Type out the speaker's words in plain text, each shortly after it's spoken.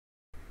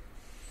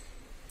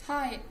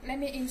Hi, let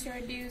me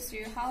introduce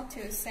you how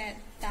to set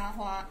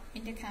Dahua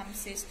intercom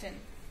system.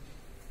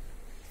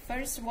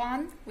 First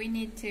one, we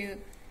need to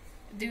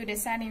do the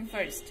setting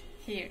first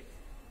here.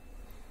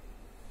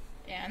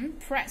 And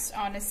press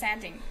on the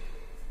setting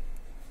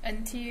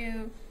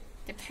until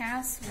the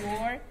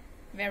password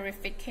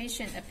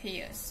verification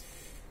appears.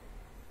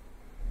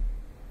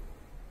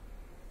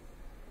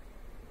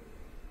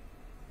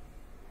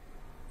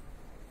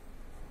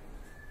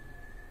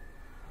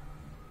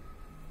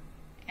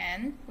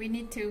 And we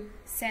need to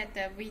set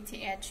the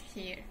VTH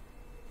here.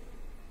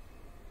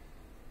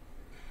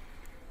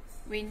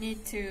 We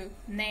need to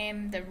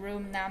name the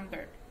room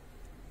number.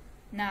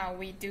 Now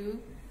we do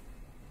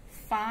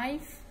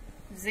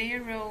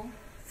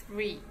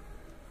 503.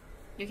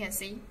 You can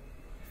see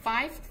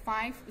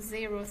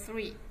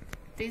 5503.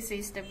 This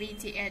is the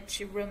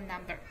VTH room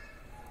number.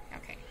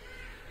 Okay.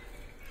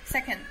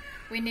 Second,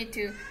 we need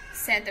to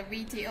set the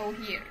VTO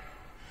here.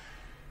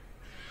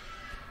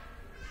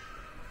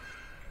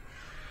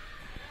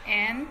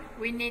 And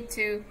we need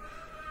to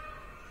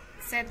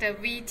set the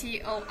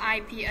VTO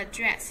IP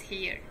address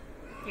here.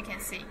 You can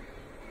see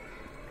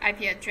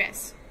IP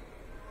address.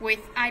 With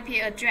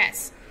IP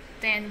address,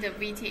 then the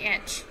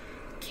VTH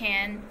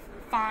can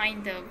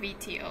find the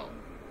VTO.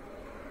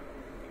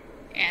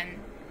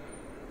 And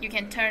you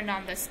can turn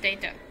on the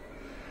status.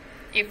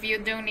 If you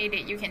don't need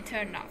it, you can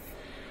turn off.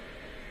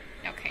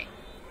 Okay.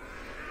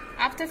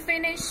 After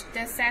finish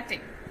the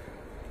setting,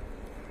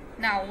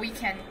 now we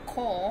can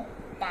call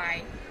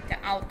by the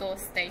outdoor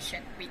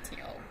station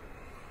VTO.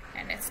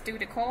 And let's do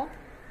the call.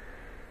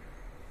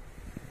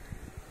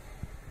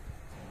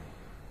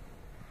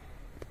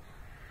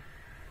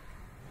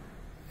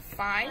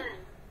 Five,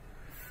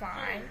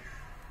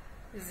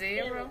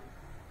 0,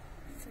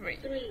 3.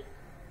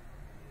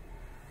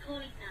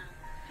 Calling now.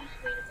 Please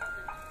wait a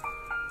moment.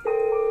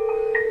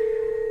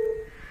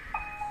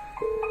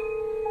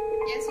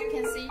 Yes, you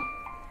can see.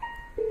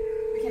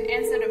 We can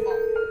answer the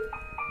phone.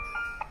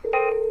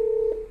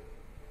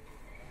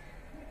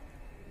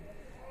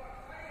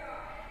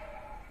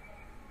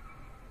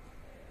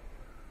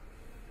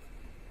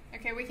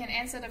 Okay, we can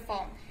answer the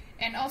phone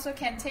and also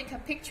can take a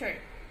picture.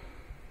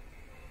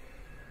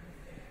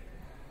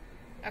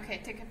 Okay,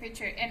 take a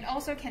picture and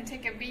also can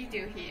take a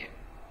video here.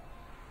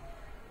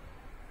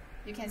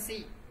 You can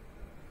see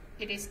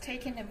it is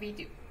taking a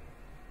video.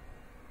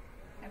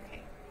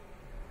 Okay.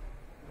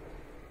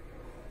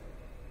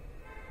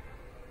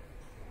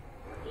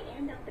 The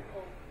end of the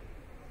call.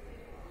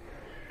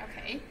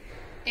 Okay.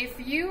 If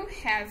you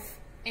have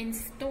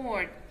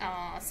installed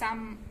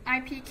some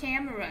IP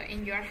camera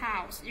in your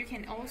house, you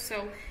can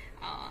also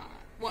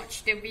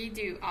watch the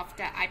video of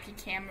the IP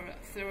camera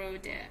through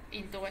the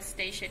indoor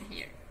station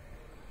here.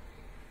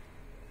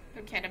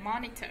 Look at the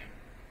monitor.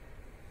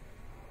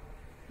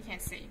 You can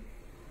see.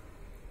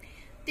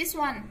 This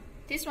one,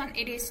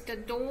 it is the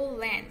door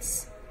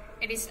lens.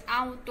 It is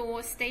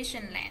outdoor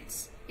station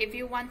lens. If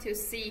you want to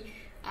see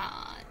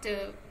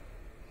the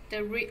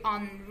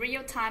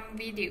real-time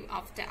video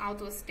of the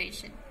outdoor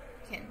station,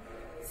 you can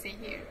see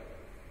here.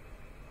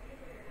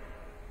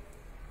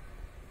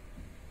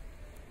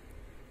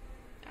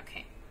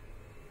 Okay.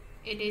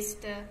 It is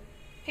the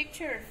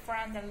picture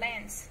from the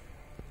lens.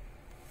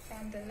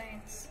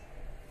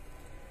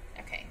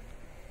 Okay.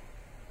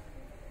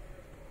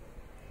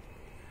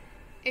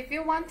 If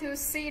you want to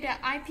see the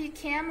IP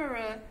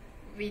camera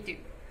video,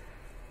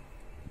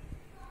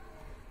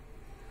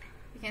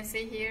 you can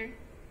see here.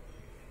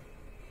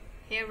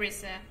 Here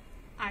is a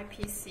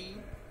IPC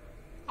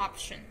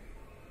option.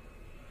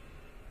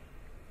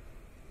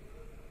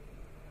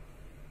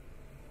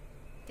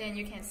 Then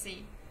you can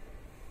see.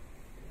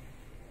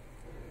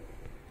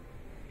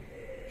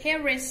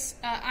 Here is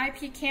an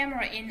IP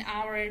camera in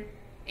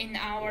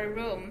our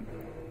room,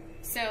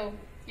 so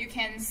you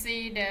can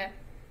see the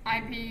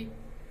IP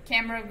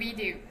camera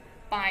video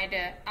by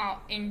the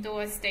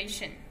indoor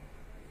station.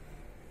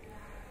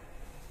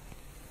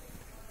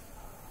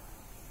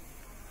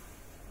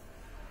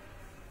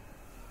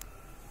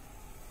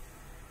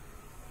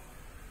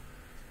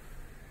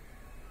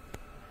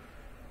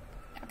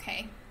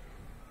 Okay.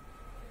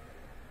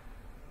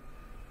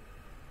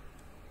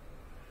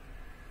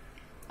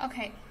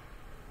 Okay.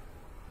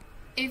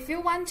 If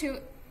you want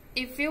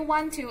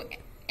to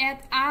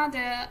add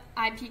other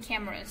IP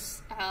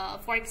cameras,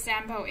 for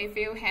example, if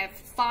you have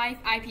 5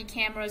 IP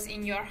cameras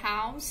in your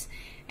house,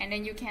 and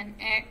then you can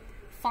add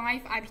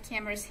 5 IP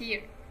cameras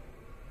here.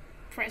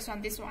 Press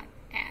on this one,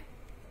 add,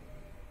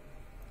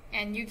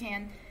 and you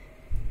can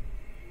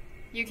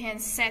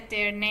set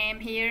their name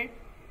here,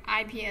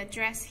 IP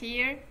address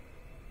here,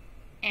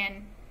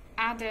 and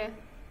other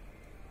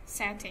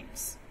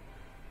settings.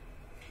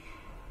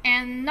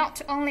 And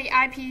not only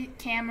IP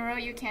camera,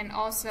 you can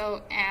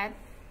also add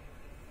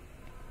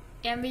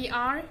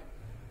MVR,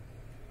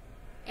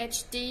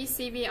 HD,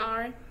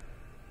 CVR,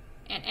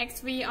 and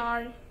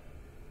XVR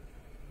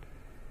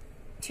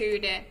to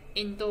the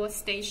indoor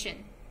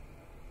station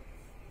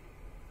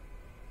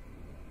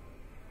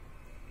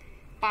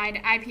by the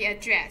IP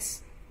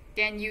address.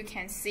 Then you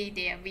can see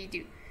their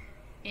video.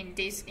 in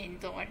this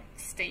indoor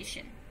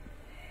station.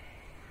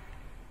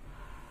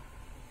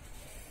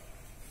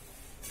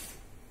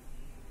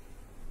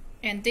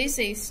 And this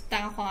is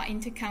Dahua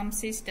intercom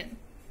system.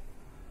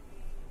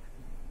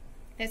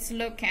 Let's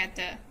look at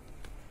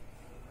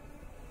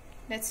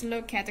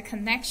the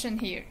connection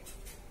here.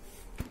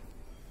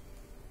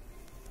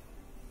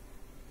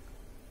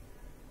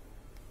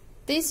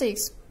 This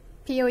is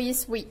PoE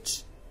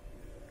switch.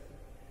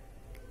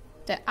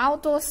 The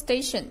outdoor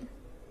station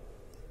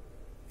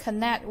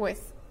connect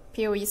with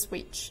PoE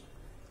switch.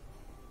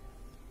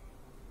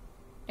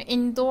 The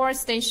indoor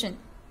station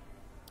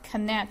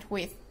connect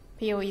with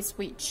PoE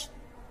switch.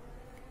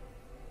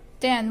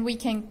 Then we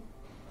can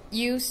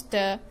use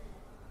the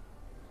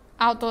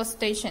outdoor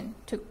station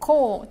to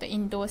call the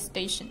indoor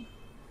station.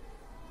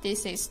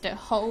 This is the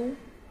whole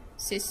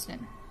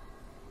system.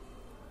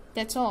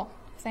 That's all.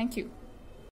 Thank you.